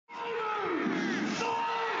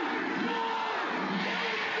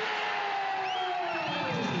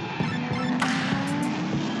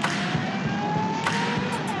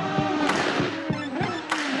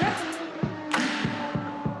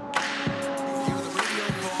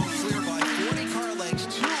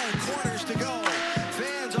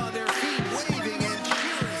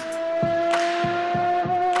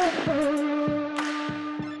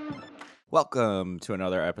Welcome to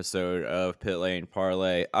another episode of Pit Lane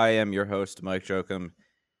Parlay. I am your host, Mike Jokum.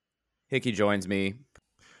 Hickey joins me.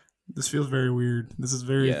 This feels very weird. This is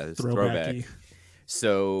very It's throwbacky.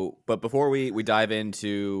 So, but before we dive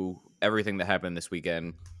into everything that happened this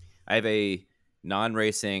weekend, I have a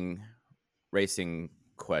non-racing racing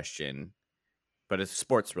question, but it's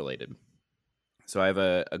sports related. So I have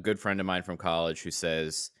a good friend of mine from college who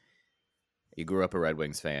says he grew up a Red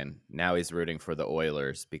Wings fan. Now he's rooting for the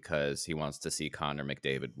Oilers because he wants to see Connor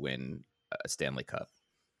McDavid win a Stanley Cup.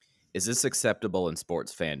 Is this acceptable in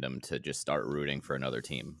sports fandom to just start rooting for another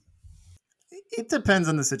team? It depends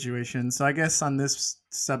on the situation. So I guess on this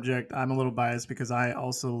subject, I'm a little biased because I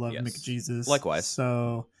also love McJesus. Likewise.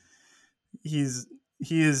 So he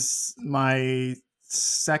is my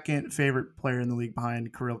second favorite player in the league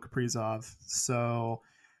behind Kirill Kaprizov. So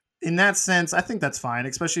in that sense, I think that's fine,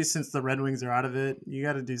 especially since the Red Wings are out of it. You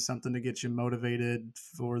got to do something to get you motivated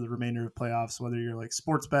for the remainder of playoffs, whether you're like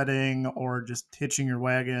sports betting or just hitching your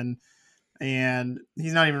wagon. And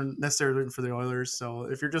he's not even necessarily rooting for the Oilers. So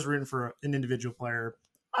if you're just rooting for an individual player,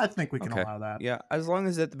 I think we can allow that. Yeah, as long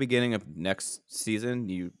as at the beginning of next season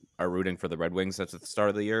you are rooting for the Red Wings at the start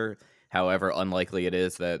of the year, however unlikely it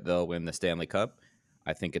is that they'll win the Stanley Cup,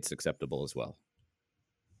 I think it's acceptable as well.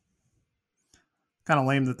 Kind of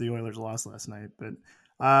lame that the Oilers lost last night, but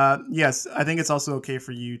yes, I think it's also okay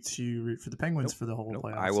for you to root for the Penguins for the whole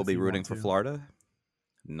playoffs. I will be rooting for Florida,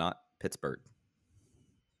 not Pittsburgh.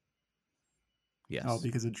 Yes. Oh,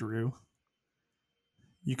 because of Drew.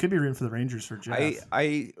 You could be rooting for the Rangers for Jeff.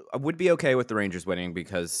 I would be okay with the Rangers winning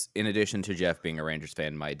because in addition to Jeff being a Rangers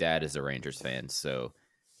fan, my dad is a Rangers fan. So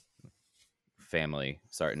family,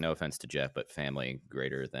 sorry, no offense to Jeff, but family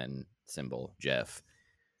greater than symbol Jeff.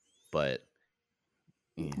 But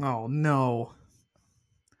oh no.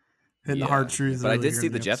 Hitting the hard truths. But I did see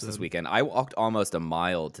the Jeffs this weekend. I walked almost a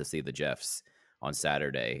mile to see the Jeffs on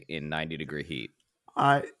Saturday in 90-degree heat.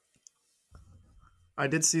 I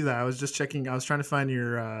did see that. I was just checking. I was trying to find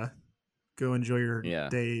your go enjoy your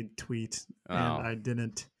day tweet, and I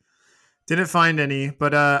didn't find any.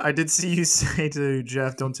 But I did see you say to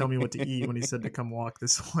Jeff, "Don't tell me what to eat" when he said to come walk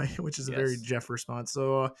this way, which is a very Jeff response.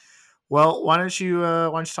 So, well, why don't you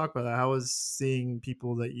talk about that? How was seeing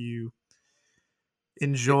people that you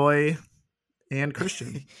enjoy and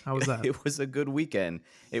Christian? How was that? It was a good weekend.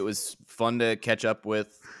 It was fun to catch up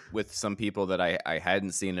with some people that I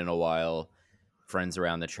hadn't seen in a while. Friends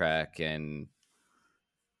around the track, and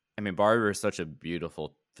I mean Barber is such a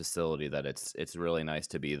beautiful facility that it's really nice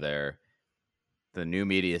to be there. The new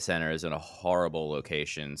media center is in a horrible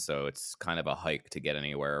location, so it's kind of a hike to get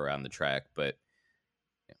anywhere around the track, but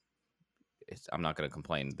I'm not going to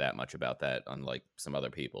complain that much about that, unlike some other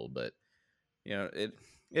people, but it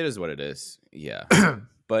is what it is. Yeah.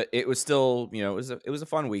 But it was still, it was a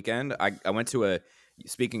fun weekend. I went to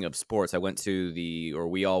speaking of sports,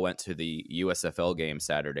 we all went to the USFL game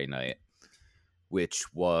Saturday night, which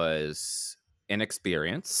was an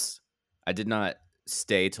experience. I did not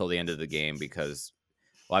stay till the end of the game because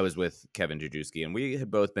I was with Kevin Jajewski, and we had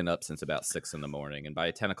both been up since about 6 a.m. And by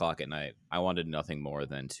 10 o'clock at night, I wanted nothing more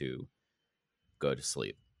than to go to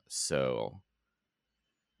sleep. So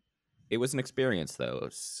it was an experience, though.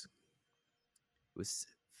 It was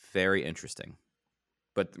very interesting.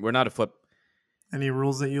 But we're not a flip. Any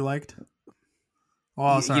rules that you liked?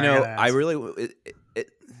 Oh, sorry,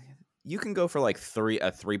 you can go for like a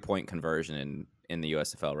 3-point conversion in the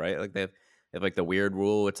USFL, right? Like they have like the weird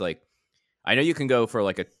rule. It's like, I know you can go for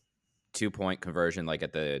like a 2-point conversion, like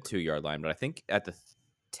at the 2-yard line, but I think at the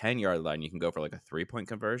 10-yard line, you can go for like a 3-point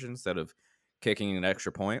conversion instead of kicking an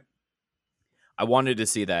extra point. I wanted to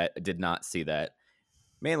see that. I did not see that,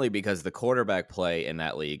 mainly because the quarterback play in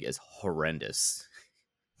that league is horrendous.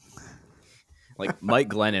 Like Mike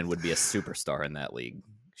Glennon would be a superstar in that league.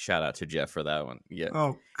 Shout out to Jeff for that one. Yeah.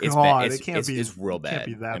 Oh God, it's real bad. Can't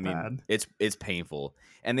be that bad. It's painful.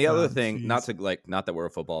 And the other thing, not that we're a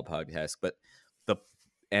football podcast, but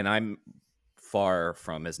and I'm far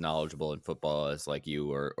from as knowledgeable in football as like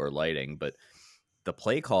you or lighting, but the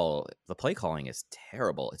play calling is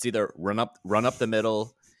terrible. It's either run up the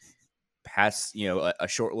middle, pass, a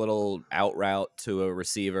short little out route to a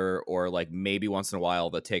receiver, or like maybe once in a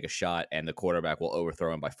while they'll take a shot and the quarterback will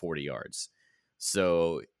overthrow him by 40 yards.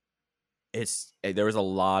 So there was a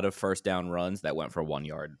lot of first down runs that went for 1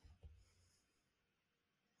 yard.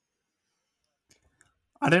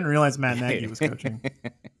 I didn't realize Matt Nagy was coaching.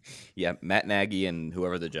 Yeah, Matt Nagy and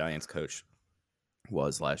whoever the Giants coach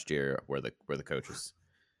was last year were the coaches.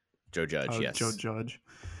 Joe Judge, yes. Joe Judge.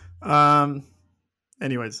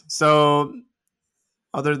 Anyways, so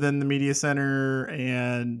other than the media center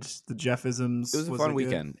and the It Jeffisms? was a Was fun it good?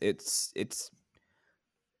 weekend. It's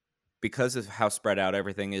because of how spread out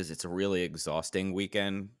everything is. It's a really exhausting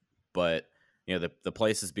weekend, but the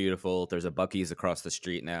place is beautiful. There's a Buc-ee's across the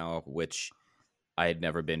street now, which I had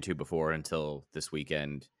never been to before until this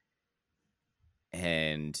weekend,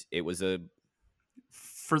 and it was a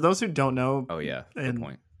For those who don't know, oh yeah, good and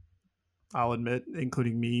point. I'll admit,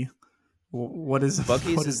 including me, what is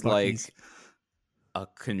Buc-ee's what is is Buc-ee's? like a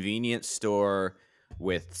convenience store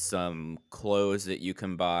with some clothes that you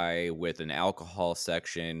can buy, with an alcohol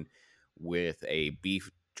section, with a beef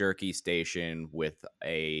jerky station, with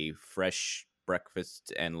a fresh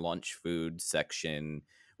breakfast and lunch food section,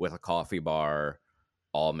 with a coffee bar,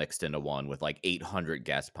 all mixed into one, with like 800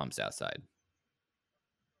 gas pumps outside.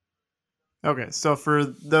 Okay, so for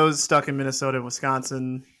those stuck in Minnesota and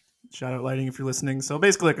Wisconsin, shout out Lighting if you're listening. So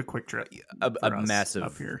basically, like a quick trip A for us massive,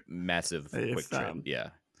 up here. massive quick If trip. Yeah.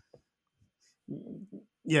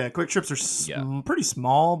 yeah, quick trips are pretty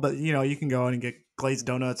small, but you can go in and get glazed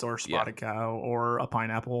donuts or spotted cow or a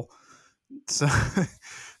pineapple.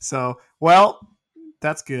 So, well,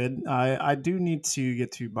 that's good. I do need to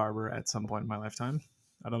get to Barber at some point in my lifetime.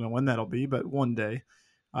 I don't know when that'll be, but one day.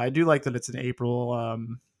 I do like that it's in April.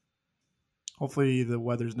 Hopefully the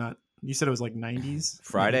weather's not. You said it was like 90s.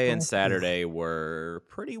 Friday and Saturday were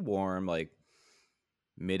pretty warm, like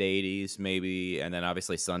mid 80s maybe, and then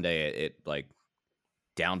obviously Sunday it like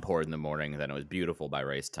downpoured in the morning, and then it was beautiful by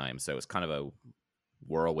race time, so it was kind of a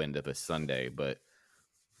whirlwind of a Sunday, but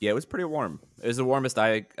yeah, it was pretty warm. It was the warmest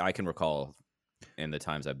I can recall in the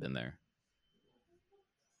times I've been there.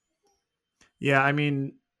 Yeah, I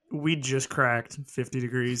mean, we just cracked 50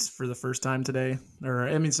 degrees for the first time today. Or,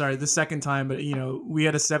 I mean, sorry, the second time, but, we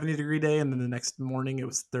had a 70-degree day, and then the next morning it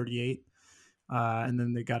was 38. And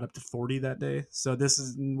then they got up to 40 that day. So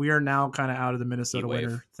we are now kind of out of the Minnesota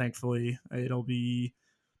winter, thankfully. It'll be,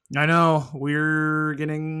 I know, we're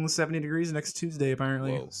getting 70 degrees next Tuesday,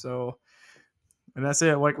 apparently. Whoa. So, and that's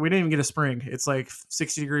it. Like, we didn't even get a spring. It's like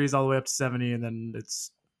 60 degrees all the way up to 70, and then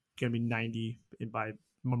it's going to be 90 by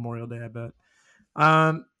Memorial Day, I bet.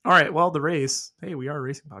 All right. Well, the race. Hey, we are a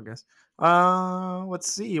racing podcast.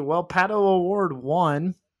 Let's see. Well, Pato Award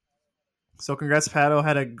won. So congrats, Pato.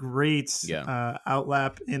 Had a great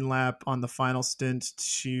outlap, in-lap on the final stint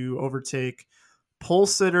to overtake pole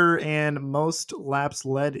sitter and most laps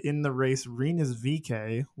led in the race, Rena's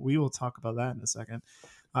veekay. We will talk about that in a second.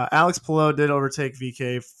 Alex Palou did overtake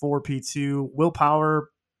veekay for P2. Will Power,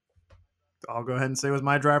 I'll go ahead and say, was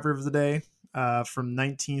my driver of the day. From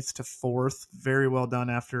 19th to 4th. Very well done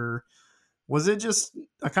after. Was it just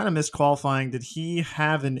a kind of missed qualifying? Did he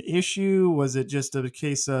have an issue? Was it just a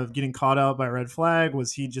case of getting caught out by a red flag?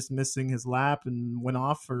 Was he just missing his lap and went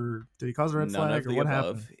off, or did he cause a red flag, or what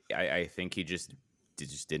happened? I think he just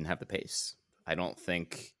didn't have the pace. I don't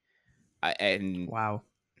think. Wow.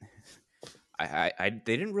 They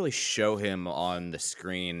didn't really show him on the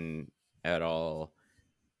screen at all,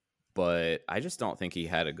 but I just don't think he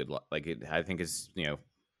had a good I think his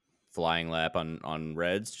flying lap on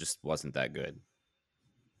reds just wasn't that good.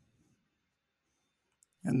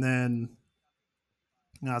 And then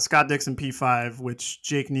Scott Dixon P5, which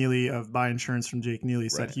Jake Neely of Buy Insurance from Jake Neely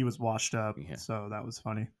said he was washed up. Yeah. So that was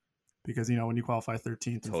funny because when you qualify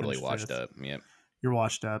 13th, totally washed 5th, up. Yep, you're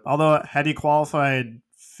washed up. Although had he qualified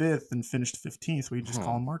 5th and finished 15th, we'd just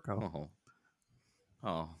call him Marco.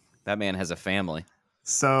 Oh, that man has a family.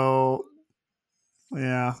 So,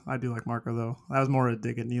 yeah, I do like Marco, though. That was more a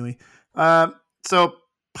dig at Neely. So,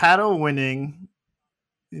 Pato winning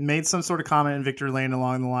made some sort of comment in Victor Lane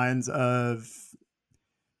along the lines of,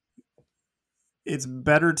 it's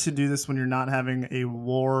better to do this when you're not having a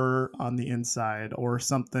war on the inside or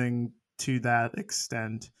something to that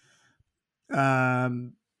extent.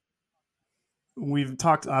 We've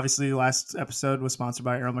talked, obviously, last episode was sponsored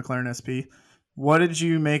by Earl McLaren SP. What did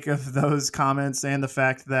you make of those comments and the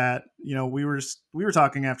fact that, we were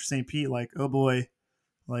talking after St. Pete, like, oh boy,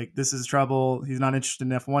 like this is trouble. He's not interested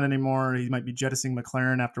in F1 anymore. He might be jettisoning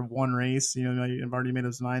McLaren after one race. I've already made up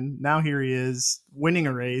his mind. Now here he is winning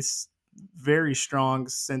a race, very strong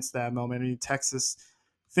since that moment. I mean, Texas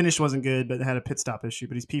finish wasn't good, but had a pit stop issue,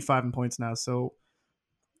 but he's P5 in points now. So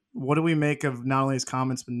what do we make of not only his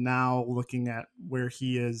comments, but now looking at where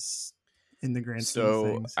he is in the grand scheme of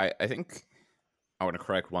things? I think I want to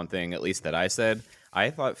correct one thing, at least that I said.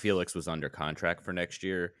 I thought Felix was under contract for next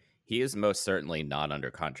year. He is most certainly not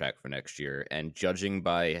under contract for next year. And judging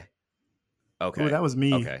by... Okay. Ooh, that was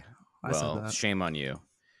me. Okay. I said that. Shame on you.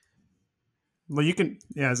 Well, you can...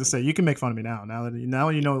 Yeah, as I say, you can make fun of me now. Now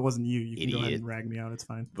you know it wasn't you. You can go ahead and rag me out. It's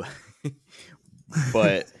fine.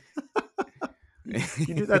 But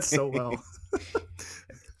You do that so well.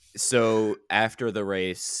 So after the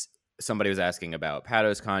race, somebody was asking about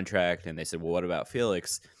Pato's contract, and they said, "Well, what about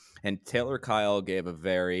Felix?" And Taylor Kyle gave a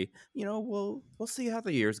very, we'll see how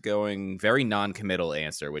the year's going, very non-committal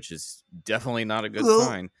answer, which is definitely not a good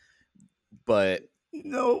sign. But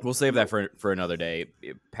No, we'll save that for another day.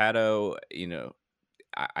 Pato,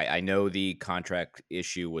 I know the contract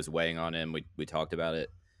issue was weighing on him. We talked about it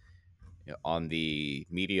on the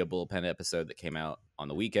media bullpen episode that came out on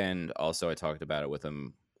the weekend. Also, I talked about it with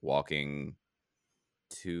him walking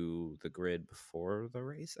to the grid before the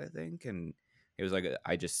race, I think, and it was like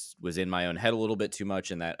I just was in my own head a little bit too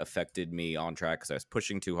much, and that affected me on track because I was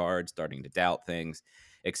pushing too hard, starting to doubt things,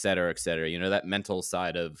 et cetera, et cetera. That mental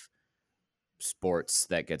side of sports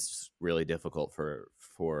that gets really difficult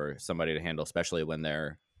for somebody to handle, especially when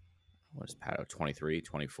they're, what is Pato, 23,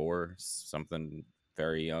 24, something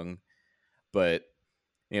very young. But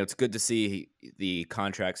it's good to see the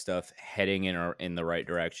contract stuff heading in the right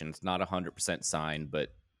direction. It's not 100% signed, but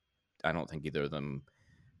I don't think either of them,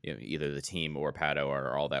 either the team or Pato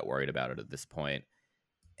are all that worried about it at this point.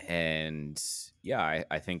 And yeah,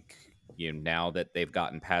 I think now that they've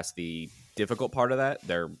gotten past the difficult part of that,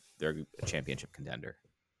 they're a championship contender.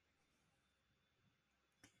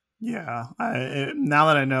 Yeah, now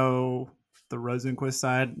that I know the Rosenqvist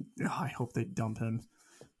side, I hope they dump him.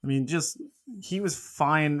 I mean, he was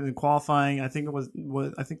fine in qualifying. I think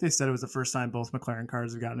I think they said it was the first time both McLaren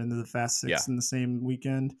cars have gotten into the Fast Six in the same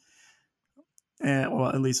weekend, and well,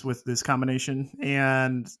 at least with this combination.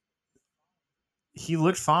 And he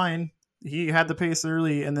looked fine. He had the pace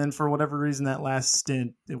early, and then for whatever reason, that last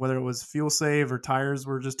stint, whether it was fuel save or tires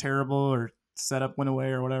were just terrible or setup went away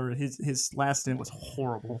or whatever, his last stint was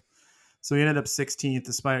horrible. So he ended up 16th,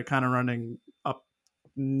 despite kind of running up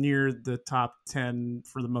near the top 10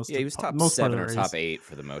 for the most. Yeah, he was top most 7 or top 8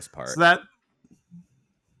 for the most part.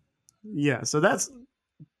 So that's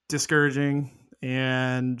discouraging.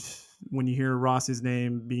 And when you hear Rossi's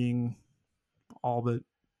name being all but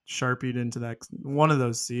sharpied into that one of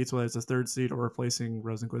those seats, whether it's a third seat or replacing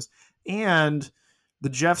Rosenqvist, and the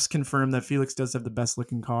Jeffs confirmed that Felix does have the best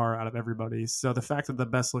looking car out of everybody. So the fact that the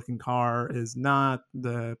best looking car is not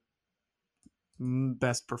the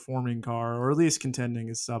best performing car, or at least contending,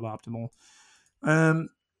 is suboptimal.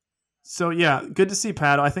 So yeah, good to see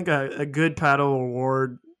Pato. I think a good Pato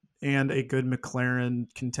award and a good McLaren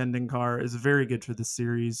contending car is very good for the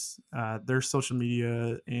series. Their social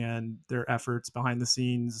media and their efforts behind the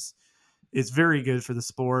scenes is very good for the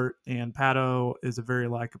sport, and Pato is a very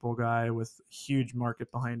likable guy with a huge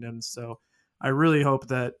market behind him. So I really hope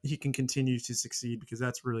that he can continue to succeed, because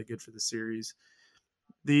that's really good for the series.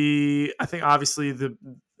 I think obviously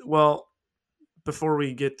before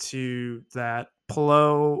we get to that,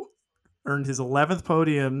 Palou earned his 11th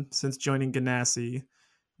podium since joining Ganassi,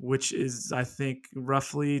 which is, I think,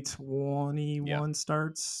 roughly 21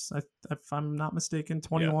 starts, if I'm not mistaken,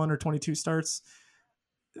 21 or 22 starts.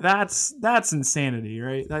 That's insanity,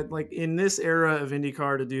 right? That, like, in this era of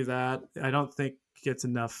IndyCar to do that, I don't think gets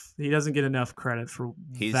enough. He doesn't get enough credit for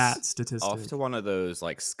that statistic. Off to one of those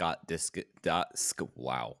like Scott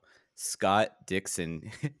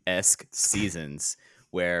Dixon-esque seasons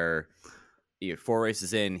where 4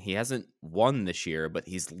 races in, he hasn't won this year, but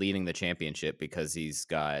he's leading the championship because he's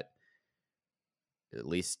got at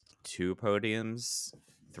least 2 podiums,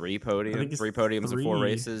 3 podiums in 4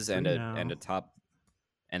 races, and a top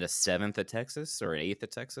and a 7th at Texas, or an 8th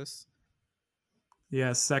at Texas.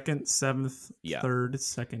 Yeah, 2nd, 7th, 3rd,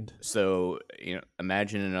 2nd. So,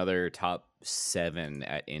 imagine another top 7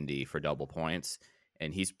 at Indy for double points,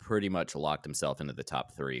 and he's pretty much locked himself into the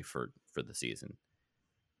top 3 for the season.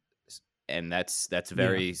 And that's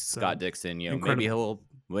very Scott Dixon. Maybe he'll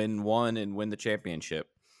win one and win the championship.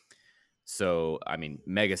 So, I mean,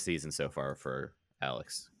 mega season so far for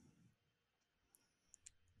Alex.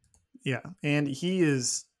 Yeah, and he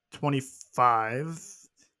is 25.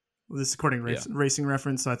 This is according to Racing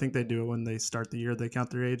Reference, so I think they do it when they start the year. They count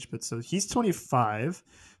their age. But so he's 25.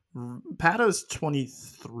 Pato's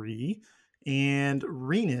 23. And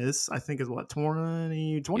Renus, I think, is what, 21?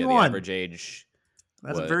 Yeah, the average age.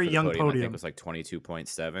 That's a very young podium. I think it was like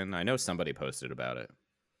 22.7. I know somebody posted about it.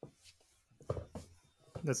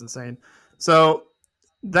 That's insane. So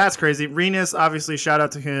that's crazy. Renus, obviously, shout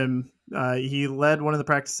out to him. He led one of the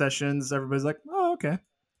practice sessions. Everybody's like, oh, okay.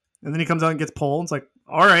 And then he comes out and gets pole. And it's like,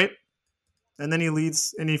 all right. And then he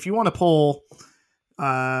leads. And if you want to pole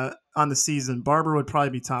on the season, Barber would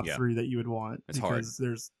probably be top 3 that you would want. It's because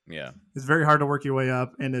hard. It's very hard to work your way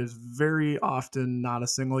up. And there's very often not a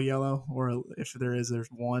single yellow. Or if there is, there's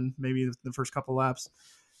one, maybe the first couple laps.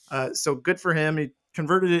 So good for him.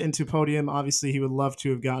 converted it into podium. Obviously, he would love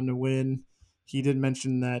to have gotten a win. He did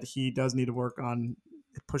mention that he does need to work on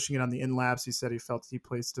pushing it on the in laps. He said he felt he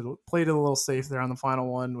played it a little safe there on the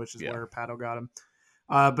final one, which is where Pato got him.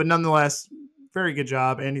 But nonetheless, very good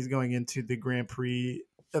job. And he's going into the Grand Prix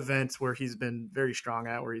event where he's been very strong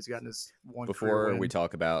at, where he's gotten his one. Before we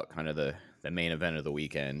talk about kind of the main event of the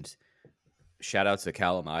weekend, shout out to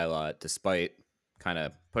Callum Ilott, despite kind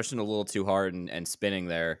of pushing a little too hard and spinning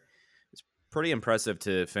there. It's pretty impressive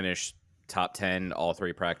to finish top 10 both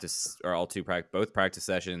practice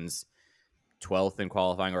sessions, 12th in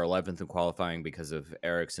qualifying or 11th in qualifying because of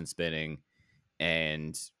Ericsson spinning,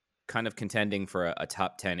 and kind of contending for a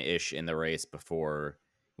top 10-ish in the race before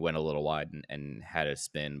he went a little wide and had a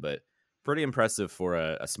spin. But pretty impressive for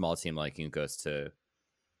a small team like Juncos to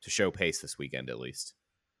show pace this weekend at least.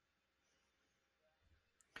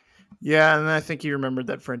 Yeah, and I think he remembered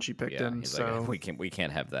that Frenchie picked him. He's so like, we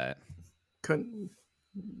can't have that.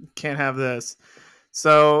 Can't have this.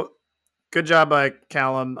 So good job by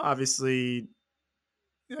Callum. Obviously,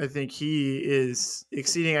 I think he is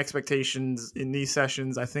exceeding expectations in these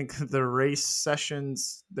sessions. I think the race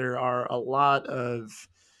sessions, there are a lot of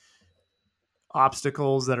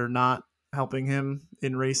obstacles that are not helping him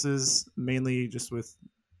in races, mainly just with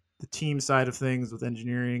the team side of things, with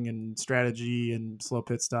engineering and strategy and slow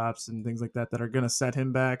pit stops and things like that are going to set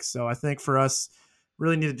him back. So I think for us,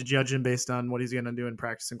 really needed to judge him based on what he's going to do in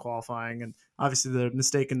practice and qualifying. And obviously the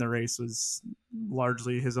mistake in the race was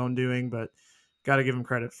largely his own doing, but got to give him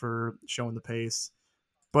credit for showing the pace.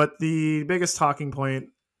 But the biggest talking point,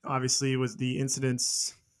 obviously, was the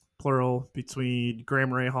incidents, plural, between Graham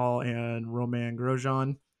Rahal and Romain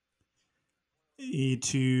Grosjean.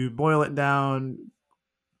 To boil it down,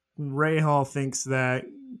 Rahal thinks that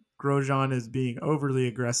Grosjean is being overly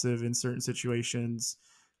aggressive in certain situations.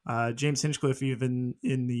 James Hinchcliffe, even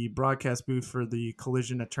in the broadcast booth for the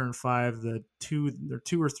collision at turn 5, the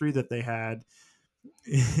two or three that they had,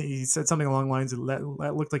 he said something along the lines of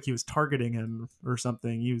that looked like he was targeting him or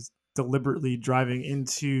something. He was deliberately driving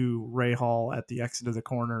into Rahal at the exit of the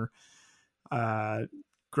corner.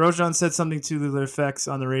 Grosjean said something to the effects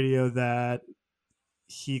on the radio that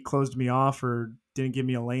he closed me off or didn't give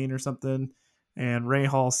me a lane or something. And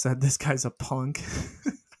Rahal said, "This guy's a punk."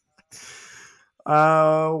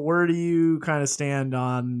 Where do you kind of stand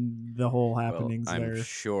on the whole happenings there? I'm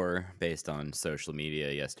sure, based on social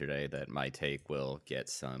media yesterday, that my take will get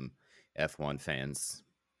some F1 fans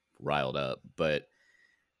riled up. But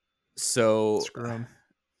so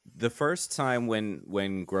the first time when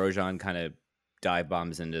Grosjean kind of dive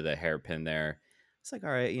bombs into the hairpin there, it's like,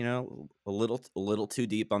 all right, a little too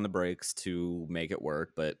deep on the brakes to make it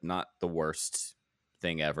work, but not the worst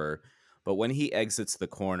thing ever. But when he exits the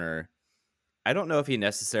corner, I don't know if he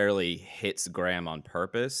necessarily hits Graham on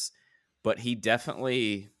purpose, but he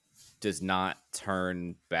definitely does not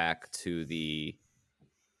turn back to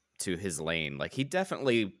his lane. Like, he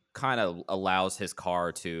definitely kind of allows his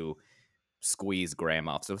car to squeeze Graham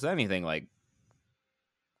off. So if anything, like,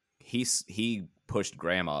 he pushed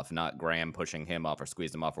Graham off, not Graham pushing him off or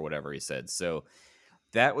squeezed him off or whatever he said. So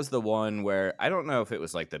that was the one where I don't know if it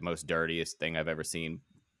was like the most dirtiest thing I've ever seen,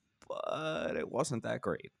 but it wasn't that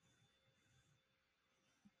great.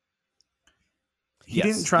 He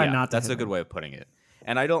didn't try not to. That's a good way of putting it.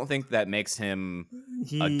 And I don't think that makes him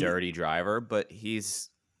a dirty driver, but he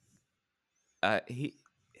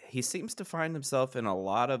seems to find himself in a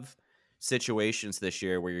lot of situations this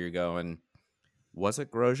year where you're going, was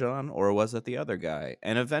it Grosjean or was it the other guy?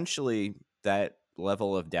 And eventually that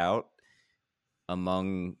level of doubt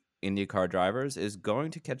among IndyCar drivers is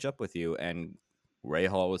going to catch up with you. And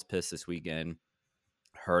Rahal was pissed this weekend.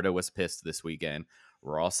 Herta was pissed this weekend.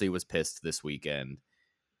 Rossi was pissed this weekend.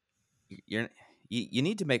 You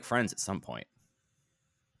need to make friends at some point.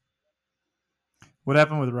 What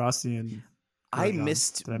happened with Rossi and Grosjean? I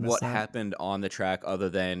missed what happened on the track, other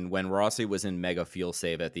than when Rossi was in mega fuel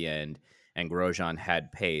save at the end and Grosjean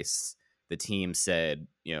had pace. The team said,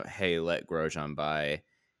 hey, let Grosjean by,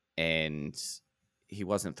 and he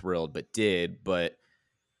wasn't thrilled, but did. But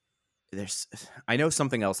I know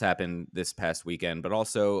something else happened this past weekend, but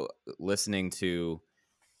also listening to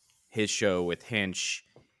his show with Hinch,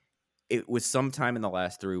 it was sometime in the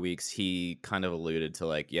last 3 weeks, he kind of alluded to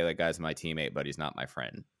like, yeah, that guy's my teammate, but he's not my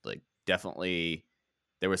friend. Like, definitely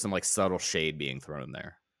there was some like subtle shade being thrown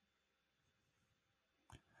there.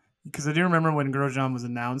 Because I do remember when Grosjean was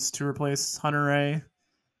announced to replace Hunter Ray,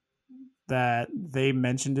 that they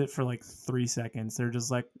mentioned it for like 3 seconds. They're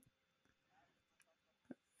just like,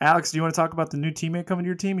 Alex, do you want to talk about the new teammate coming to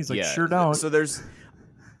your team? He's like, sure don't. So there's,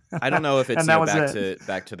 I don't know if it's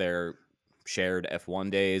back to their shared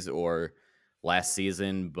F1 days or last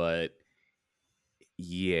season, but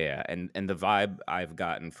yeah, and the vibe I've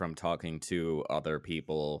gotten from talking to other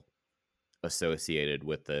people associated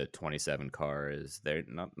with the 27 car is they're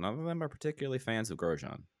not none of them are particularly fans of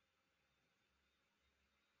Grosjean.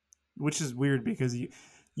 Which is weird because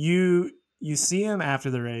you see him after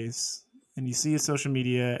the race, and you see his social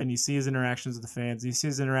media, and you see his interactions with the fans, you see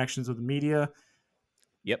his interactions with the media.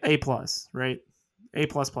 Yep. A+, right? A++.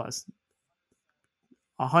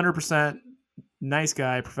 100% nice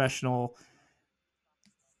guy, professional.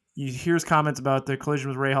 You hear his comments about the collision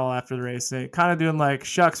with Rahal after the race, kind of doing like,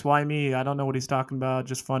 shucks, why me? I don't know what he's talking about.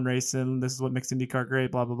 Just fun racing. This is what makes IndyCar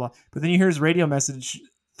great, blah, blah, blah. But then you hear his radio message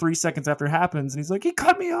 3 seconds after it happens, and he's like, he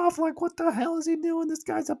cut me off. Like, what the hell is he doing? This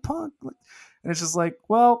guy's a punk. And it's just like,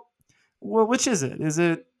 well, which is it? Is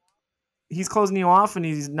it he's closing you off and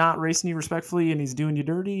he's not racing you respectfully and he's doing you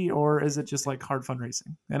dirty, or is it just like hard fun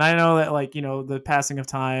racing? And I know that, like, the passing of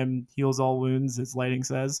time heals all wounds, as Lighting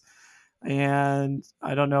says. And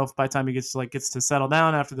I don't know if by the time he gets to settle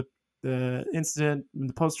down after the incident in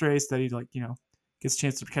the post race that he gets a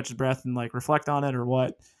chance to catch his breath and like reflect on it or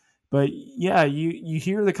what. But yeah, you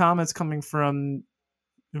hear the comments coming from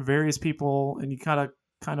various people, and you kind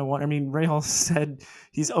of want. I mean, Rahal said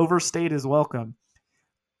he's overstayed his welcome.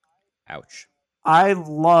 Ouch. I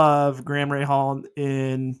love Graham Rahal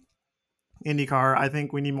in IndyCar. I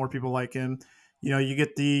think we need more people like him. You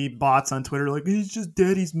get the bots on Twitter like, he's just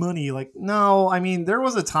daddy's money. Like, no, I mean, there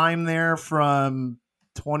was a time there from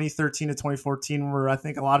 2013 to 2014 where I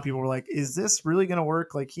think a lot of people were like, is this really going to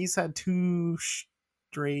work? Like, he's had 2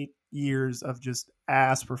 straight years of just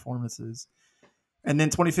ass performances. And then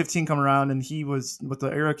 2015 come around and he was with the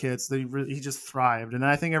Aero kits. He just thrived. And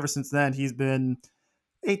I think ever since then, he's been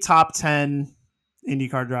a top 10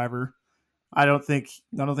 IndyCar driver. I don't think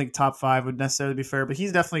top 5 would necessarily be fair, but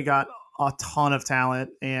he's definitely got a ton of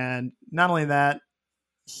talent. And not only that,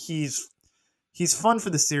 he's fun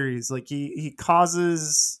for the series. Like he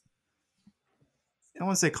causes, I don't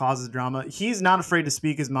want to say causes drama. He's not afraid to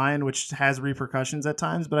speak his mind, which has repercussions at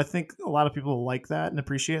times, but I think a lot of people like that and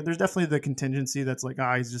appreciate it. There's definitely the contingency that's like,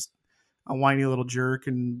 he's just a whiny little jerk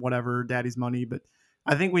and whatever, daddy's money. But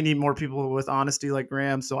I think we need more people with honesty like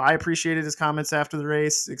Graham. So I appreciated his comments after the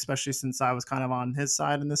race, especially since I was kind of on his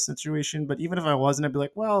side in this situation. But even if I wasn't, I'd be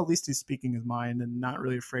like, well, at least he's speaking his mind and not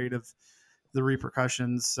really afraid of the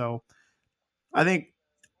repercussions. So I think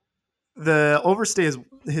the overstay is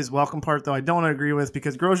his welcome part, though I don't agree with,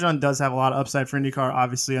 because Grosjean does have a lot of upside for IndyCar,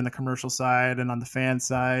 obviously on the commercial side and on the fan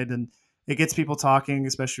side. And it gets people talking,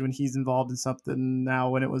 especially when he's involved in something. Now,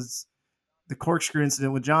 when it was the corkscrew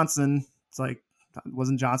incident with Johnson, it's like,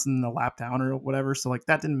 wasn't Johnson in the lap down or whatever? So like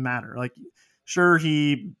that didn't matter. Like, sure,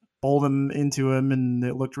 he bowled him into him and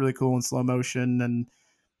it looked really cool in slow motion and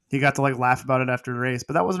he got to like laugh about it after the race,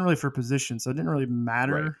 but that wasn't really for position. So it didn't really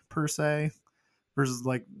matter per se, versus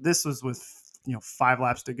like this was with, 5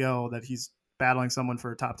 laps to go that he's battling someone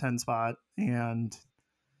for a top 10 spot. And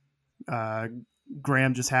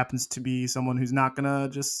Graham just happens to be someone who's not going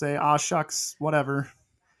to just say, shucks, whatever.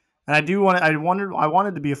 And I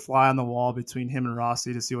wanted to be a fly on the wall between him and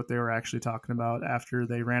Rossi to see what they were actually talking about after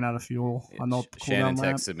they ran out of fuel on the Shannon cooldown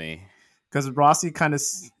lap. Texted me because Rossi kind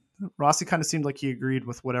of seemed like he agreed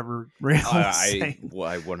with whatever Rahal was saying.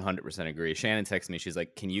 I 100% agree. Shannon texted me. She's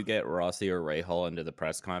like, "Can you get Rossi or Rahal into the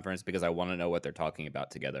press conference because I want to know what they're talking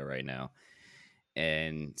about together right now?"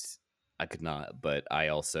 And I could not, but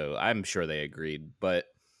I'm sure they agreed, but.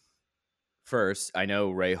 First, I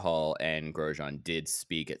know Rahal and Grosjean did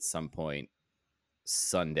speak at some point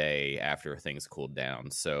Sunday after things cooled down.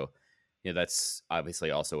 So, that's obviously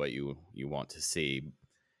also what you want to see.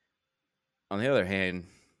 On the other hand,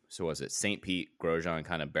 so was it St. Pete, Grosjean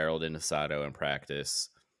kind of barreled into Sato in practice.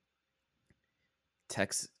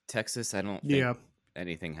 Texas, I don't think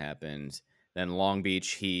anything happened. Then Long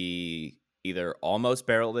Beach, he either almost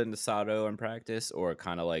barreled into Sato in practice or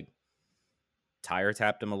kind of like tire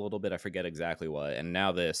tapped him a little bit. I forget exactly what. And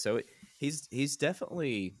now this. So he's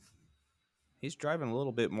definitely driving a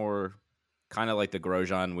little bit more kind of like the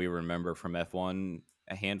Grosjean we remember from F1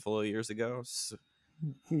 a handful of years ago. So,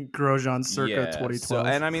 Grosjean circa 2012. So,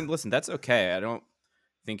 and I mean, listen, that's okay. I don't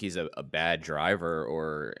think he's a bad driver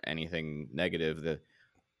or anything negative,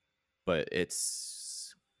 but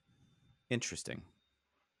it's interesting.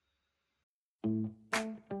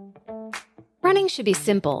 Running should be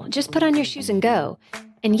simple. Just put on your shoes and go.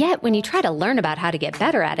 And yet, when you try to learn about how to get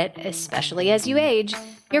better at it, especially as you age,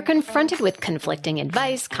 you're confronted with conflicting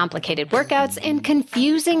advice, complicated workouts, and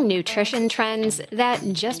confusing nutrition trends that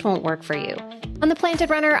just won't work for you. On The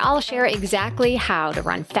Planted Runner, I'll share exactly how to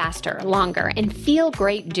run faster, longer, and feel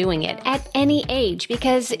great doing it at any age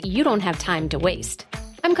because you don't have time to waste.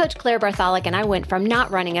 I'm Coach Claire Bartholic, and I went from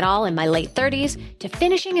not running at all in my late 30s to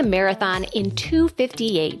finishing a marathon in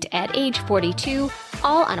 2:58 at age 42,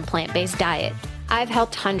 all on a plant-based diet. I've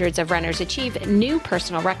helped hundreds of runners achieve new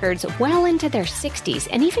personal records well into their 60s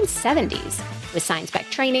and even 70s with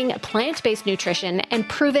science-backed training, plant-based nutrition, and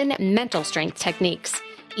proven mental strength techniques.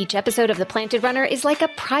 Each episode of The Planted Runner is like a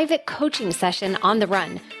private coaching session on the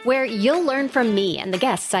run where you'll learn from me and the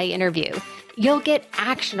guests I interview. You'll get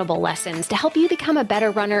actionable lessons to help you become a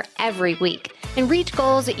better runner every week and reach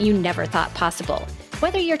goals that you never thought possible.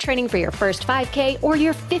 Whether you're training for your first 5K or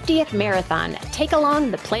your 50th marathon, take along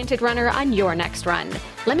The Planted Runner on your next run.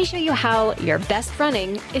 Let me show you how your best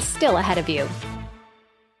running is still ahead of you.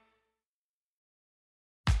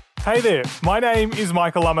 Hey there, my name is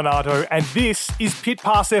Michael Laminato, and this is Pit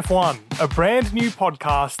Pass F1, a brand new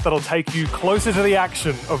podcast that'll take you closer to the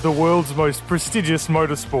action of the world's most prestigious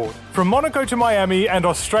motorsport. From Monaco to Miami and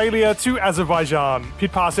Australia to Azerbaijan,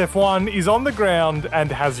 Pit Pass F1 is on the ground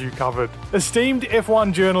and has you covered. Esteemed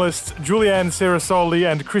F1 journalists Julianne Cerasoli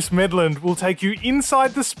and Chris Medland will take you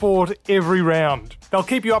inside the sport every round. They'll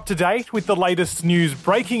keep you up to date with the latest news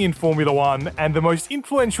breaking in Formula One and the most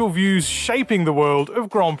influential views shaping the world of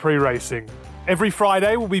Grand Prix racing. Every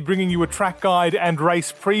Friday, we'll be bringing you a track guide and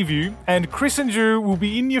race preview, and Chris and Ju will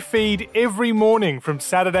be in your feed every morning from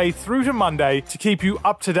Saturday through to Monday to keep you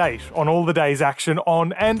up to date on all the day's action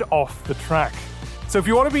on and off the track. So if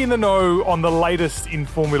you want to be in the know on the latest in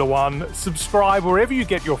Formula One, subscribe wherever you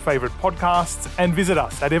get your favourite podcasts and visit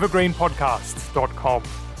us at evergreenpodcasts.com.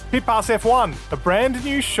 Pit Pass F1, a brand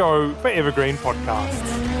new show for Evergreen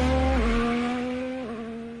Podcasts.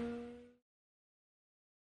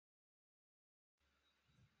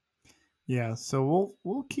 Yeah, so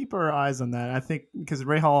we'll keep our eyes on that. I think because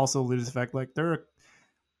Rahal also alluded to the fact like there are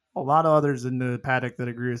a lot of others in the paddock that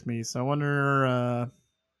agree with me. So I wonder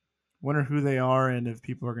who they are and if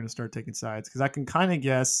people are going to start taking sides, because I can kind of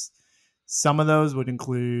guess some of those would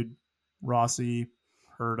include Rossi,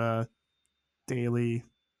 Herta, Daly,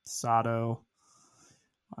 Sato.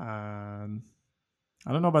 I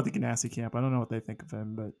don't know about the Ganassi camp. I don't know what they think of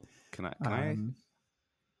him, but Can I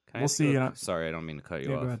we'll see. Sorry, I don't mean to cut you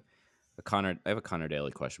Go off. ahead. I have a Connor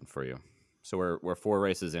Daly question for you. So we're 4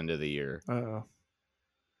 races into the year.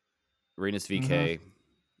 Arenas VK,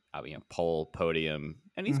 pole, podium,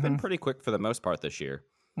 and he's been pretty quick for the most part this year.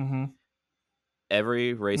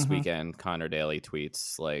 Every race weekend, Connor Daly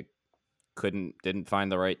tweets like didn't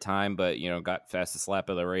find the right time, but got fastest lap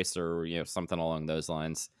of the race or something along those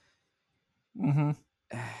lines. I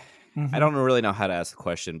don't really know how to ask the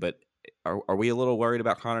question, but are we a little worried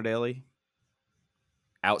about Connor Daly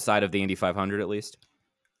outside of the Indy 500 at least?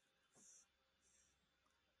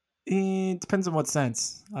 It depends on what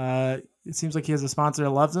sense. It seems like he has a sponsor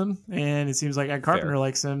that loves him, and it seems like Ed Carpenter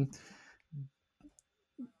likes him.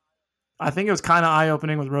 I think it was kind of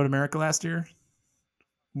eye-opening with Road America last year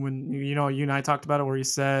when you and I talked about it, where he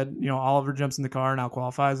said Oliver jumps in the car and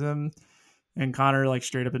out-qualifies him, and Connor like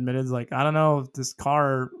straight up admitted like, I don't know if this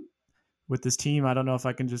car with this team, I don't know if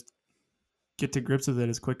I can just get to grips with it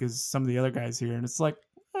as quick as some of the other guys here. And it's like,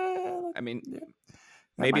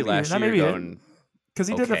 maybe last year going because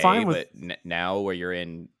he did it fine with. But now where you're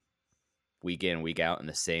in week in, week out in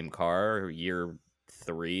the same car, year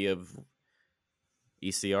 3 of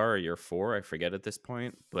ECR or year 4, I forget at this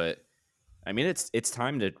point. But it's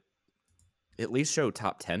time to at least show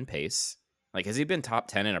top 10 pace. Like, has he been top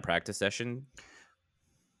 10 in a practice session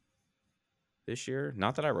this year?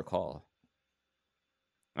 Not that I recall.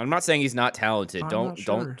 I'm not saying he's not talented.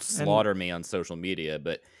 Don't slaughter me on social media,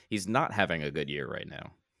 but he's not having a good year right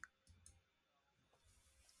now.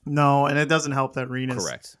 No, and it doesn't help that Renas,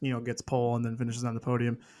 correct, gets pole and then finishes on the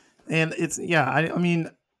podium. And it's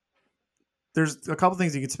there's a couple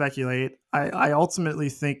things you could speculate. I ultimately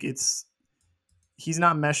think he's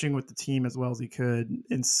not meshing with the team as well as he could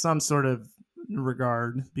in some sort of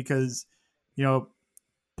regard, because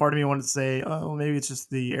part of me wanted to say, oh, maybe it's just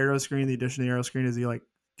the aero screen, the addition of the aero screen. Has he like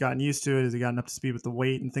gotten used to it? Has he gotten up to speed with the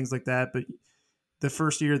weight and things like that? But the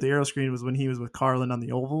first year the aero screen was when he was with Carlin on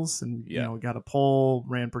the ovals, and got a pole,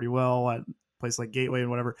 ran pretty well at a place like Gateway and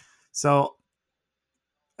whatever. So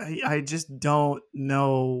I just don't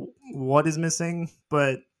know what is missing,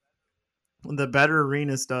 but the better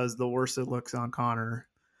Arenas does, the worse it looks on Connor.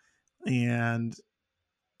 And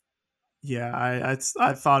Yeah,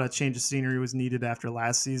 I thought a change of scenery was needed after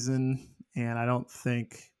last season, and I don't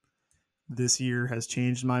think this year has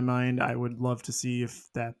changed my mind. I would love to see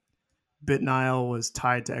if that bit Nile was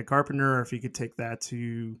tied to Ed Carpenter, or if he could take that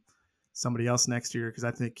to somebody else next year, because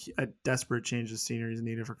I think a desperate change of scenery is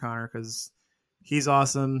needed for Connor, because he's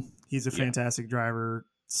awesome. He's a fantastic driver.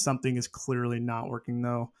 Something is clearly not working,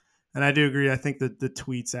 though. And I do agree. I think that the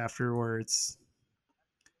tweets after where it's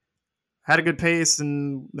had a good pace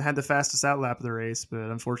and had the fastest outlap of the race, but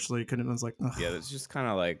unfortunately couldn't. I was like, ugh. Yeah, it's just kind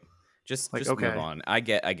of like, just okay. move on. I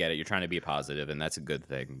get it. You're trying to be positive, and that's a good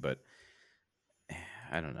thing, but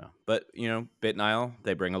I don't know. But, Bit Nile,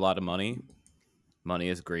 they bring a lot of money. Money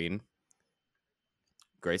is green.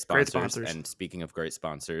 Great sponsors. And speaking of great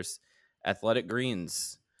sponsors, Athletic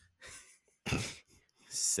Greens.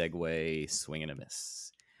 Segway, swing and a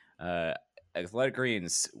miss. Athletic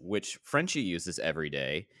Greens, which Frenchie uses every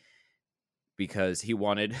day because he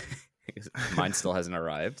wanted, mine still hasn't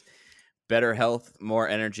arrived, better health, more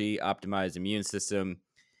energy, optimized immune system.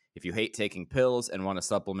 If you hate taking pills and want a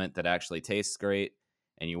supplement that actually tastes great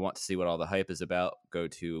and you want to see what all the hype is about, go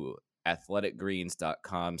to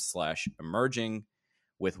athleticgreens.com/emerging.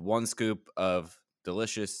 With 1 scoop of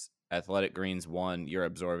delicious Athletic Greens 1, you're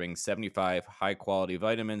absorbing 75 high-quality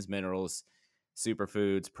vitamins, minerals,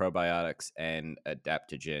 superfoods, probiotics, and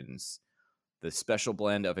adaptogens. The special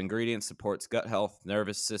blend of ingredients supports gut health,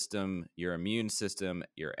 nervous system, your immune system,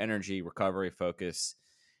 your energy, recovery, focus,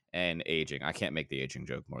 and aging. I can't make the aging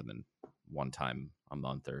joke more than one time a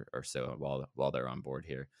month or so while they're on board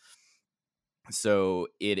here. So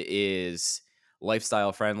it is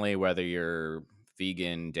lifestyle friendly, whether you're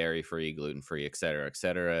vegan, dairy-free, gluten-free, et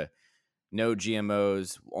cetera, no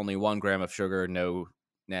GMOs, only 1 gram of sugar, no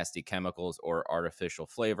nasty chemicals or artificial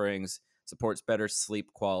flavorings, supports better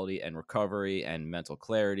sleep quality and recovery and mental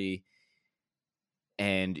clarity.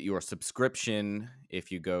 And your subscription,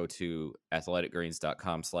 if you go to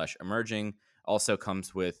athleticgreens.com/emerging, also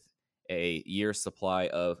comes with a year's supply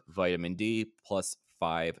of vitamin D plus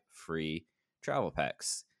 5 free travel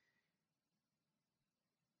packs.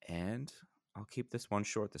 And I'll keep this one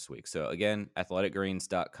short this week. So again,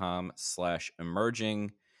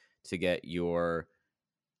 athleticgreens.com/emerging to get your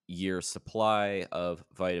year's supply of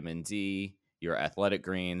vitamin D, your Athletic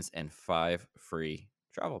Greens, and 5 free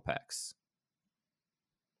travel packs.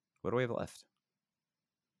 What do we have left?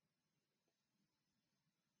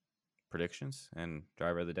 Predictions and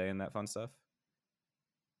driver of the day and that fun stuff?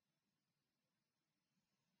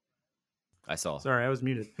 I saw. Sorry, I was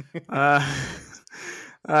muted.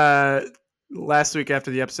 Last week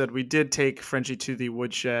after the episode, we did take Frenchie to the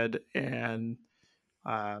woodshed and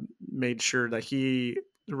made sure that he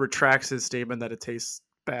retracts his statement that it tastes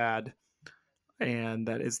bad and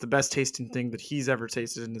that it's the best tasting thing that he's ever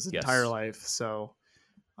tasted in his entire life. So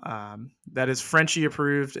that is Frenchie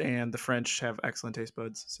approved, and the French have excellent taste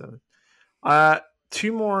buds. So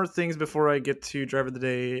 2 more things before I get to driver of the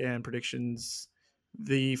day and predictions.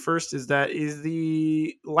 The first is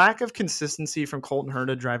the lack of consistency from Colton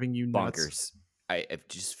Herta driving you nuts. Bonkers. I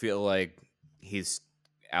just feel like he's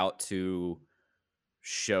out to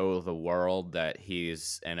show the world that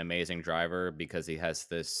he's an amazing driver because he has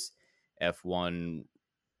this F1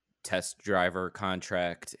 test driver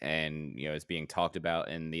contract and, is being talked about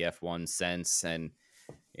in the F1 sense. And,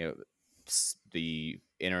 the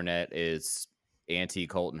internet is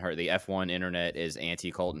anti-Colton Herta. The F1 internet is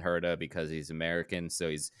anti-Colton Herta because he's American, so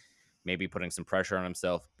he's maybe putting some pressure on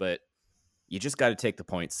himself. But you just got to take the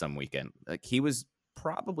points some weekend. Like, he was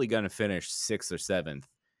probably going to finish 6th or 7th,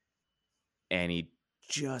 and he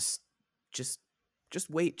just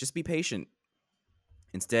wait, just be patient.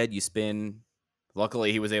 Instead, you spin.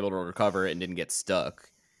 Luckily, he was able to recover it and didn't get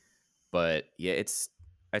stuck. But yeah, it's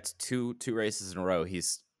two races in a row.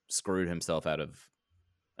 He's screwed himself out of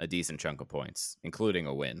a decent chunk of points, including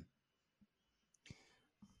a win.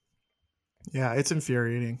 Yeah, it's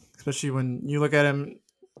infuriating, especially when you look at him.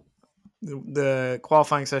 The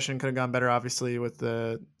qualifying session could have gone better, obviously, with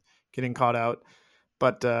the getting caught out.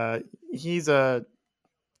 But he's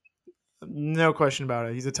no question about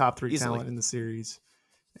it. He's a top 3 talent in the series.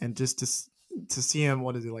 And just to see him,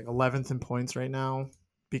 what is he, like 11th in points right now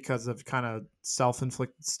because of kind of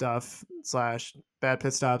self-inflicted stuff / bad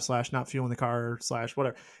pit stop / not fueling the car /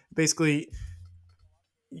 whatever. Basically,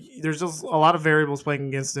 there's just a lot of variables playing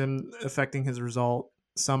against him, affecting his result.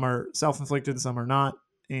 Some are self-inflicted, some are not.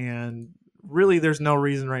 And really, there's no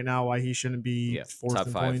reason right now why he shouldn't be 4th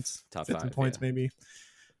in points, 5th in points, maybe.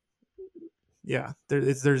 Yeah,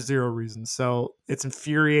 there's 0 reason. So it's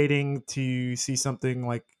infuriating to see something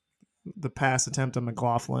like the pass attempt on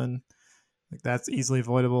McLaughlin. Like, that's easily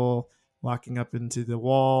avoidable. locking up into the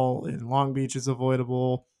wall in Long Beach is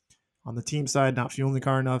avoidable. On the team side, not fueling the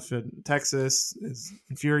car enough in Texas is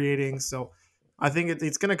infuriating. So I think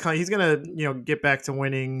it's gonna come. He's gonna get back to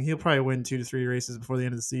winning. He'll probably win 2 to 3 races before the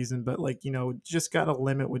end of the season. But just gotta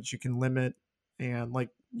limit what you can limit. And like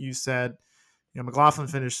you said, McLaughlin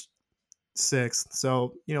finished 6th.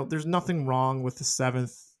 So there's nothing wrong with the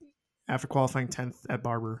 7th after qualifying 10th at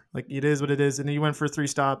Barber. Like, it is what it is. And then you went for a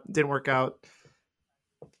 3-stop, didn't work out.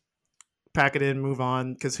 Pack it in, move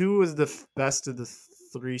on. Because who was the best of the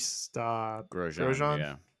 3-stop? Grosjean.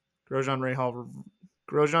 Yeah. Grosjean, Rahal.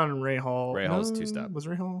 Grosjean and Rahal. Rahal's 2-stop. Was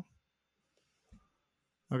Rahal?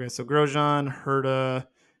 Okay, so Grosjean, Herta,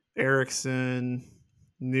 Ericsson,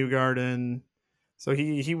 Newgarden. So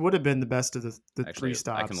he would have been the best of the Actually,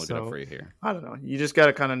 3-stops. I can look it up for you here. I don't know. You just got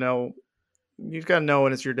to kind of know. You just got to know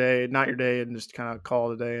when it's your day, not your day, and just kind of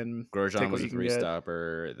call it a day. And Grosjean was a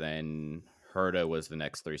 3-stopper. Then Herta was the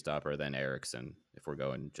next 3-stopper. Then Ericsson, if we're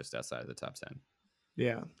going just outside of the top 10.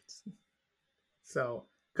 Yeah. So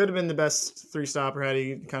could have been the best 3-stopper had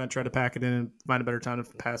he kind of tried to pack it in and find a better time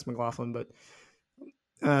to pass McLaughlin. But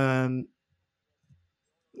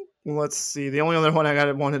let's see. The only other one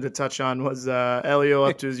I wanted to touch on was Helio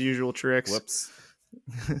up to his usual tricks. Whoops.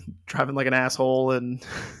 Driving like an asshole and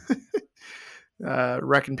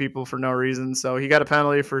wrecking people for no reason. So he got a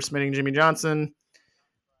penalty for smitting Jimmie Johnson.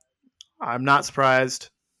 I'm not surprised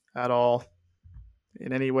at all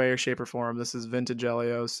in any way or shape or form. This is vintage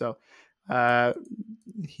Helio. So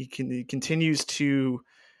he continues to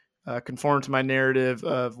conform to my narrative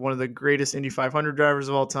of one of the greatest Indy 500 drivers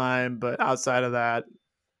of all time. But outside of that,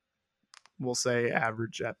 we'll say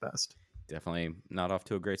average at best. Definitely not off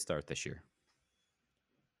to a great start this year.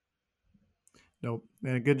 Nope.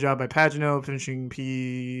 And a good job by Pagenaud finishing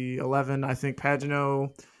P11. I think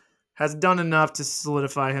Pagenaud has done enough to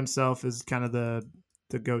solidify himself as kind of the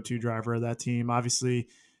go-to driver of that team. Obviously,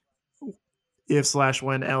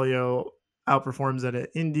 if/when Helio outperforms at an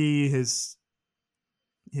Indy, his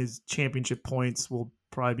championship points will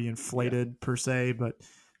probably be inflated per se, but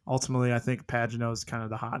ultimately I think Pagenaud is kind of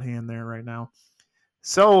the hot hand there right now.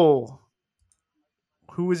 So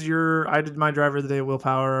who was I did my driver of the day, Will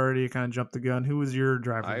Power, already kind of jumped the gun. Who was your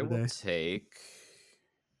driver of the day?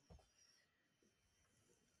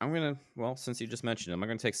 Since you just mentioned him, I'm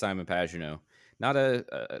going to take Simon Pagenaud. Not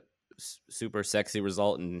a super sexy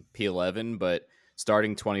result in P11, but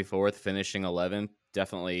starting 24th, finishing 11th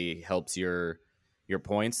definitely helps your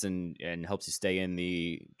points and helps you stay in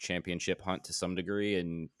the championship hunt to some degree,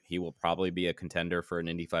 and he will probably be a contender for an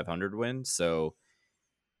Indy 500 win. So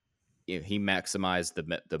he maximized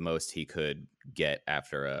the most he could get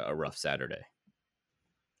after a rough Saturday.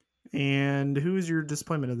 And who is your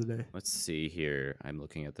disappointment of the day? Let's see here. I'm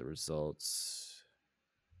looking at the results.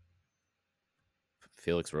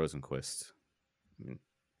 Felix Rosenqvist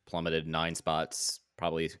plummeted 9 spots,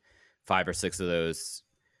 probably 5 or 6 of those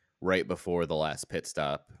right before the last pit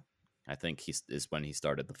stop. I think is when he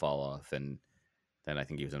started the fall off, and then I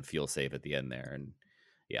think he was on fuel save at the end there. And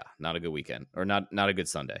yeah, not a good weekend, or not a good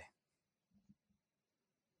Sunday.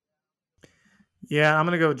 Yeah, I'm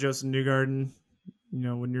gonna go with Joseph Newgarden.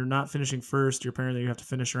 When you're not finishing first, you have to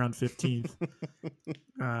finish around 15th.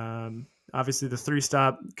 Obviously, the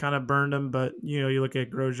 3-stop kind of burned him, but you look at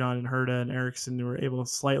Grosjean and Herta and Ericsson, who were able to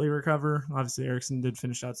slightly recover. Obviously, Ericsson did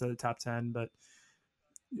finish outside the top 10, but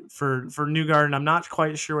for Newgarden, I'm not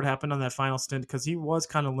quite sure what happened on that final stint because he was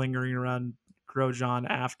kind of lingering around Grosjean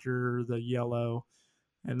after the yellow,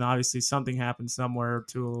 and obviously something happened somewhere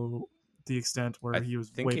to the extent where he was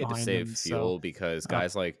way behind him. I think he had to save fuel because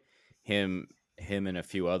guys like him and a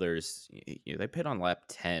few others, they pit on lap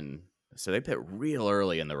 10, so they pit real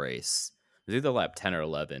early in the race. It was either lap 10 or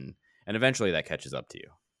 11, and eventually that catches up to you.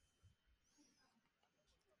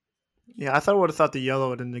 Yeah, I would have thought the yellow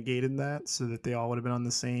would have negated that so that they all would have been on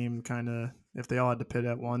the same kind of, if they all had to pit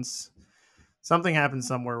at once. Something happened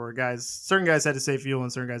somewhere where certain guys had to save fuel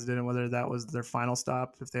and certain guys didn't, whether that was their final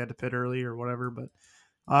stop, if they had to pit early or whatever. But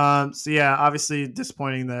so yeah, obviously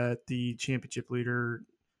disappointing that the championship leader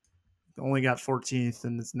only got 14th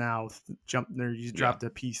and it's now jumped there. You dropped to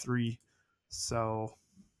P3. So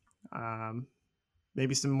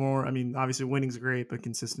maybe some more. I mean, obviously winning's great, but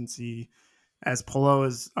consistency, as Palou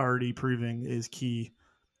is already proving, is key.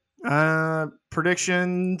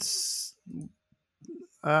 Predictions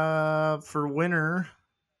for winner.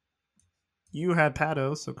 You had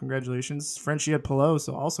Pato, so congratulations. Frenchie had Palou,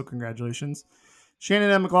 so also congratulations.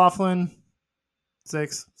 Shannon had McLaughlin,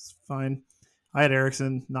 6. It's fine. I had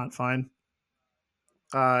Ericsson, not fine.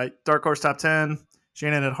 Dark Horse top 10.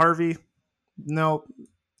 Shannon had Harvey. Nope.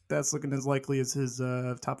 That's looking as likely as his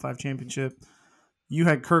top 5 championship. You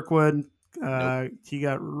had Kirkwood. Nope. He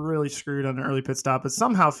got really screwed on an early pit stop, but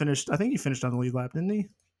somehow finished. I think he finished on the lead lap, didn't he?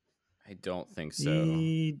 I don't think so.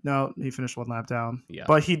 He finished one lap down. Yeah.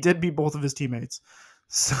 But he did beat both of his teammates.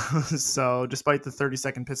 So despite the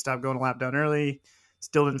 30-second pit stop going a lap down early,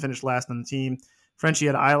 still didn't finish last on the team. Frenchie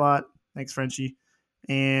had Ilott. Thanks, Frenchie.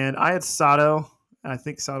 And I had Sato. I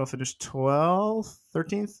think Sato finished 12th,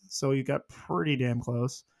 13th. So he got pretty damn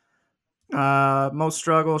close. Most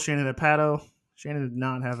struggle, Shannon had Pato. Shannon did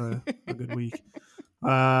not have a good week.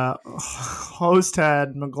 Host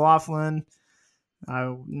had McLaughlin.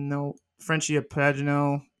 No, Frenchie had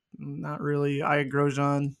Pagano. Not really. I had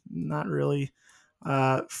Grosjean. Not really.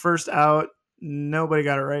 First out, nobody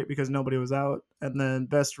got it right because nobody was out. And then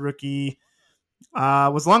best rookie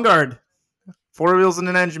was Lundgaard. 4 wheels and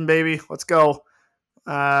an engine, baby. Let's go.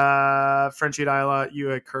 Frenchie had Ilott, you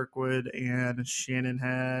had Kirkwood, and Shannon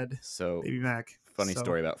had Baby Mac. Funny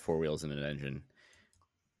story about 4 wheels and an engine.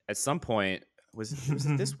 At some point, was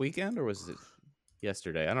it this weekend or was it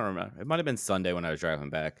yesterday? I don't remember. It might have been Sunday when I was driving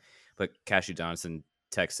back. But Cassie Johnson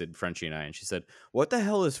texted Frenchie and I, and she said, "What the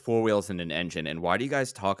hell is 4 wheels and an engine, and why do you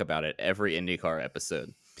guys talk about it every IndyCar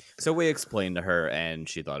episode?" So we explained to her, and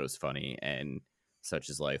she thought it was funny, and such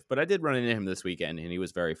is life. But I did run into him this weekend, and he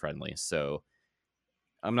was very friendly. So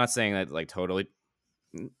I'm not saying that like totally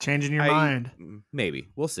changing your mind. Maybe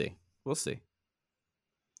we'll see. We'll see.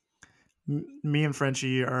 Me and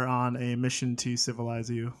Frenchie are on a mission to civilize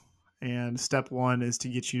you, and step one is to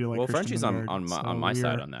get you to like. Well, Christian Frenchie's Lundgaard. on my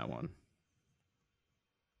side on that one.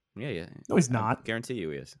 Yeah. No, he's not. I guarantee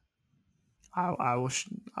you he is.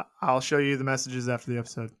 I'll show you the messages after the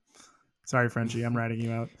episode. Sorry, Frenchie, I'm ratting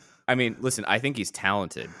you out. I mean, listen, I think he's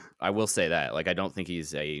talented. I will say that. Like, I don't think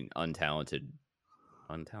he's a untalented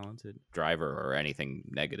driver or anything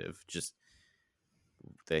negative. Just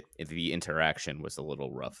the interaction was a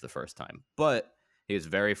little rough the first time, but he was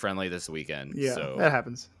very friendly this weekend. Yeah, so that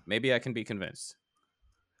happens. Maybe I can be convinced.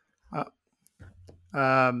 Yeah,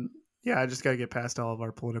 I just got to get past all of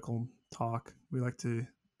our political talk. We like to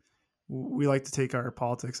take our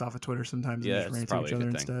politics off of Twitter sometimes and just rant to each other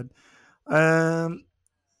instead.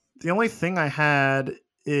 The only thing I had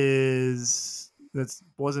is that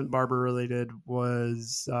wasn't Barber related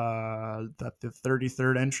was that the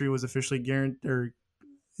 33rd entry was officially guaranteed or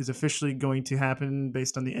is officially going to happen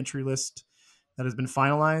based on the entry list that has been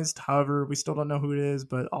finalized. However, we still don't know who it is,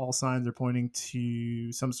 but all signs are pointing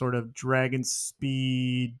to some sort of Dragon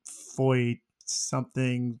Speed, Foyt,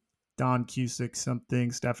 something, Don Cusick,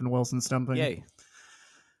 something, Stephen Wilson, something. Yay.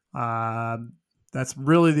 That's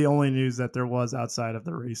really the only news that there was outside of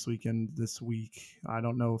the race weekend this week. I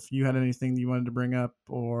don't know if you had anything you wanted to bring up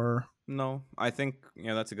or... No, I think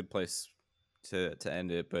that's a good place to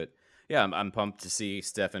end it. But yeah, I'm pumped to see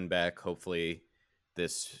Stefan back. Hopefully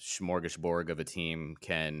this smorgasbord of a team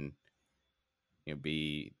can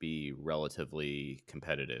be relatively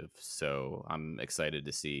competitive. So I'm excited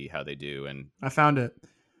to see how they do. And I found it.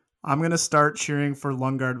 I'm going to start cheering for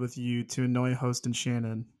Lundgaard with you to annoy Host and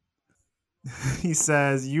Shannon. He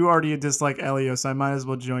says, "You already dislike Helio, so I might as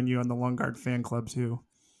well join you on the Lundgaard fan club too."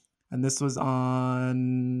 And this was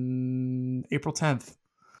on April 10th.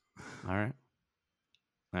 All right.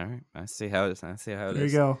 I see how it is. There you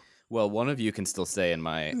go. Well, one of you can still stay in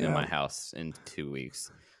my house in 2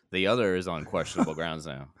 weeks. The other is on questionable grounds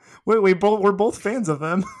now. Wait, we're both fans of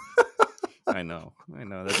them. I know. That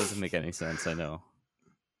doesn't make any sense. I know.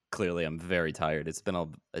 Clearly, I'm very tired. It's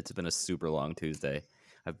been a super long Tuesday.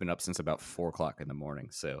 I've been up since about 4:00 in the morning.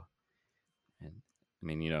 So, I'm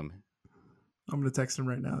going to text him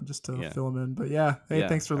right now just to fill him in. But yeah, hey,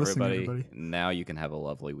 thanks for listening, everybody. Now you can have a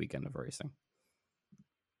lovely weekend of racing.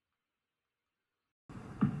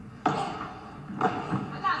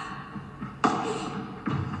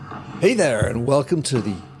 Hey there, and welcome to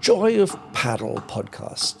the Joy of Paddle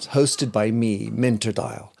podcast, hosted by me, Minter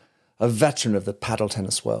Dial, a veteran of the paddle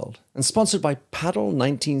tennis world, and sponsored by Paddle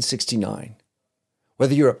 1969.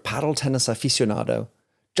 Whether you're a paddle tennis aficionado,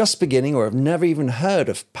 just beginning, or have never even heard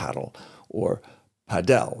of paddle, or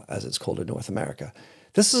padel, as it's called in North America,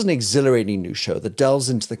 this is an exhilarating new show that delves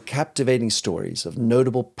into the captivating stories of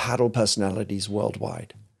notable paddle personalities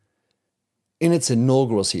worldwide. In its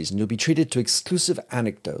inaugural season, you'll be treated to exclusive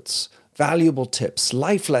anecdotes, valuable tips,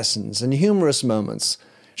 life lessons, and humorous moments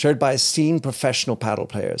shared by esteemed professional paddle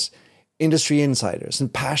players, industry insiders,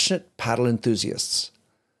 and passionate paddle enthusiasts.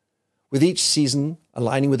 With each season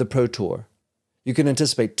aligning with the Pro Tour, you can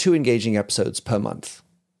anticipate 2 engaging episodes per month.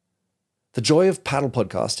 The Joy of Paddle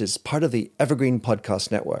podcast is part of the Evergreen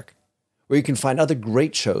Podcast Network, where you can find other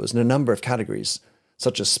great shows in a number of categories,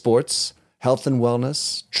 such as sports, health and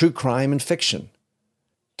wellness, true crime, and fiction.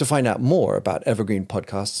 To find out more about Evergreen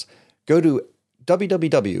Podcasts, go to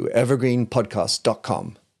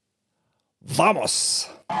www.evergreenpodcast.com. Vamos!